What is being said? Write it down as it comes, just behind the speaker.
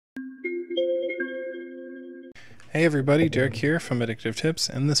Hey everybody, Derek here from Addictive Tips.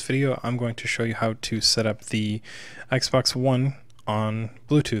 In this video, I'm going to show you how to set up the Xbox One on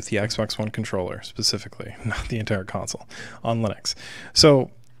Bluetooth, the Xbox One controller specifically, not the entire console, on Linux.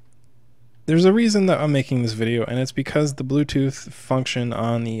 So there's a reason that I'm making this video, and it's because the Bluetooth function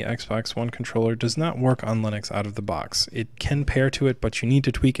on the Xbox One controller does not work on Linux out of the box. It can pair to it, but you need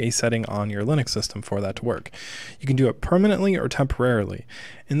to tweak a setting on your Linux system for that to work. You can do it permanently or temporarily.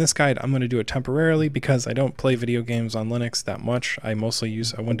 In this guide, I'm going to do it temporarily because I don't play video games on Linux that much. I mostly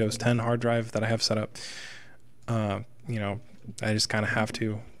use a Windows 10 hard drive that I have set up. I just kind of have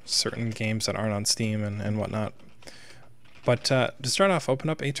to, certain games that aren't on Steam and whatnot. But to start off, open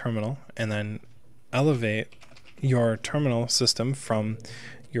up a terminal and then elevate your terminal system from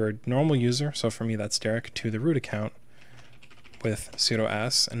your normal user, so for me that's Derek, to the root account with sudo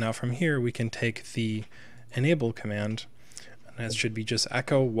s. And now from here we can take the enable command, and it should be just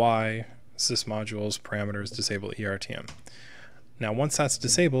echo y sysmodules parameters disable ERTM. Now once that's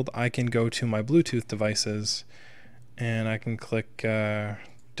disabled, I can go to my Bluetooth devices and I can click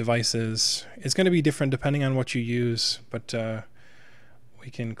devices. It's going to be different depending on what you use, but we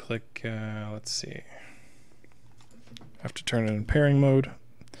can click, let's see, I have to turn it in pairing mode.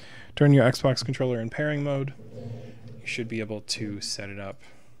 Turn your Xbox controller in pairing mode. You should be able to set it up.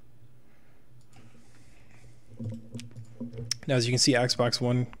 Now as you can see, Xbox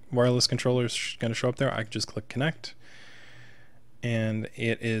One wireless controller is going to show up there. I can just click connect and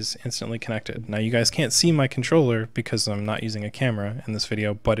it is instantly connected. Now you guys can't see my controller because I'm not using a camera in this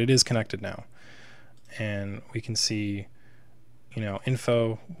video, but it is connected now. And we can see,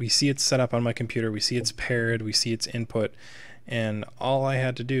 info. We see it's set up on my computer, we see it's paired, we see its input, and all I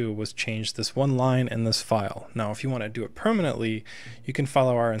had to do was change this one line in this file. Now if you want to do it permanently, you can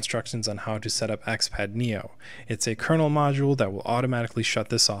follow our instructions on how to set up XPad Neo. It's a kernel module that will automatically shut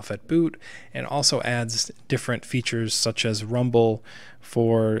this off at boot, and also adds different features such as rumble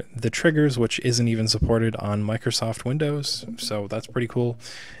for the triggers, which isn't even supported on Microsoft Windows, so that's pretty cool.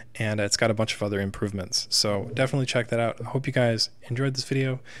 And it's got a bunch of other improvements, so definitely check that out. I hope you guys enjoyed this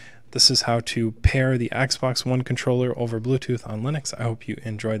video. This is how to pair the Xbox One controller over Bluetooth on Linux. I hope you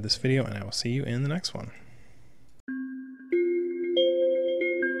enjoyed this video, and I will see you in the next one.